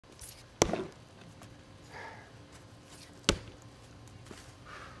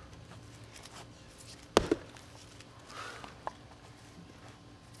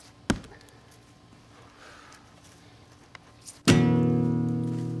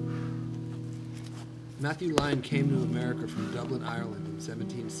Matthew Lyon came to America from Dublin, Ireland in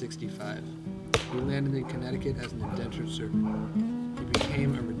 1765. He landed in Connecticut as an indentured servant. He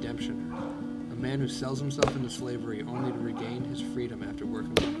became a redemptioner, a man who sells himself into slavery only to regain his freedom after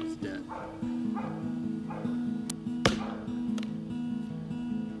working off his debt.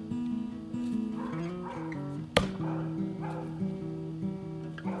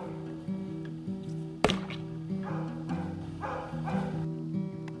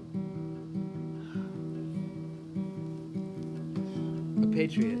 A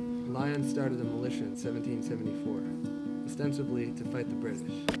patriot, Lyon started a militia in 1774, ostensibly to fight the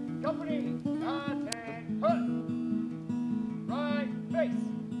British. Company, attack, hunt! Right face!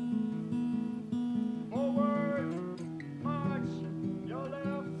 Forward, march! Your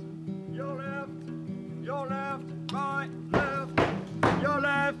left, your left, your left, right, left, your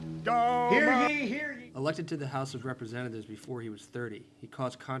left, go! Hear ye, hear ye! Elected to the House of Representatives before he was 30, he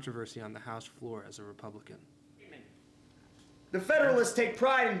caused controversy on the House floor as a Republican. The Federalists take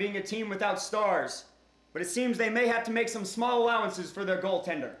pride in being a team without stars, but it seems they may have to make some small allowances for their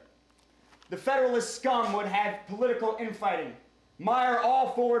goaltender. The Federalist scum would have political infighting, mire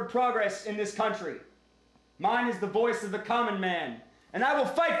all forward progress in this country. Mine is the voice of the common man, and I will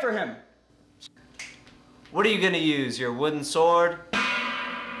fight for him. What are you going to use, your wooden sword?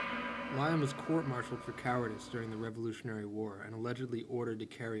 Lyon was court-martialed for cowardice during the Revolutionary War and allegedly ordered to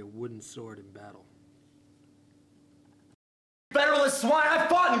carry a wooden sword in battle. Federalist swine, I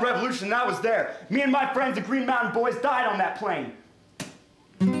fought in the Revolution and I was there. Me and my friends, the Green Mountain Boys, died on that plain.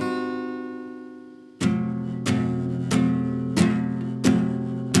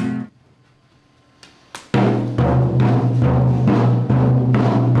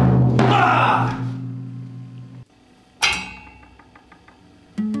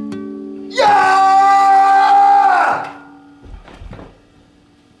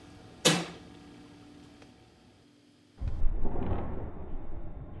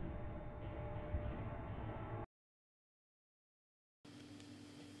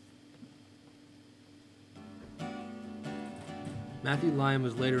 Matthew Lyon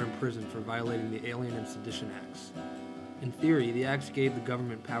was later imprisoned for violating the Alien and Sedition Acts. In theory, the acts gave the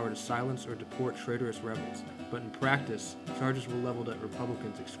government power to silence or deport traitorous rebels, but in practice, charges were leveled at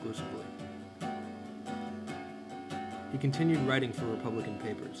Republicans exclusively. He continued writing for Republican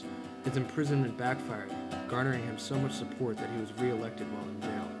papers. His imprisonment backfired, garnering him so much support that he was re-elected while in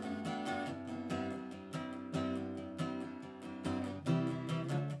jail.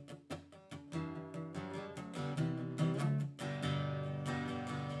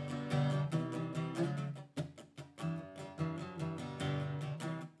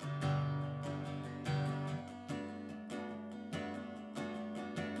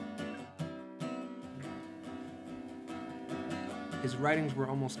 His writings were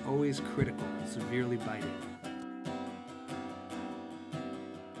almost always critical and severely biting.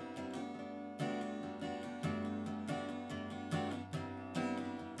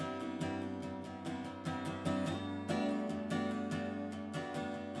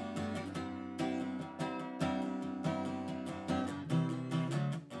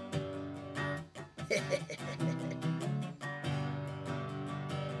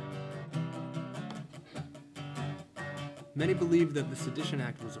 Many believe that the Sedition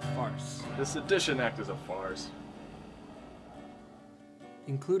Act was a farce, The Sedition Act is a farce.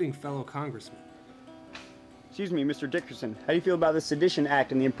 including fellow congressmen. Excuse me, Mr. Dickerson. How do you feel about the Sedition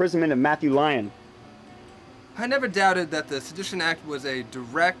Act and the imprisonment of Matthew Lyon? I never doubted that the Sedition Act was a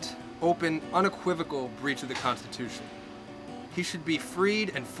direct, open, unequivocal breach of the Constitution. He should be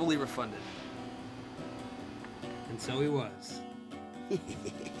freed and fully refunded. And so he was.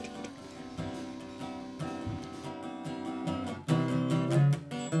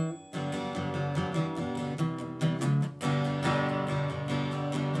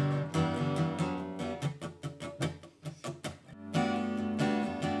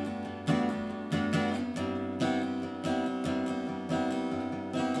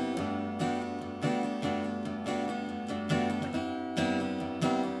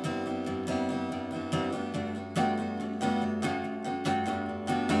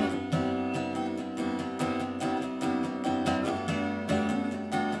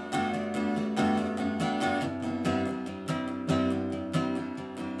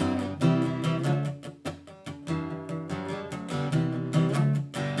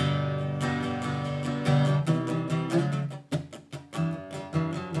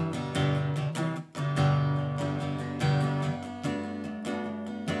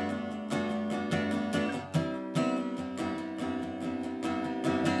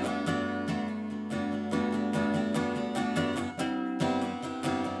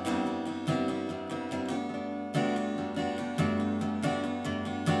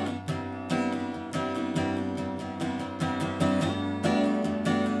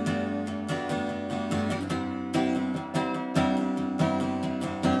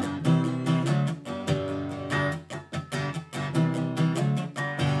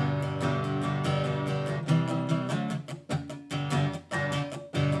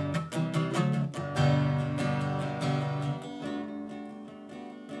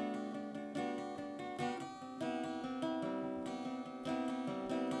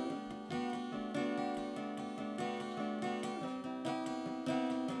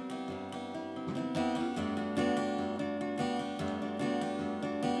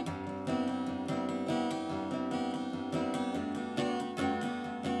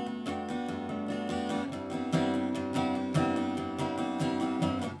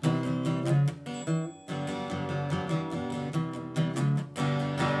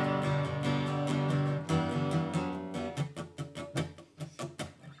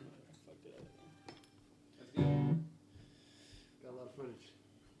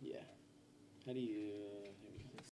 How do you...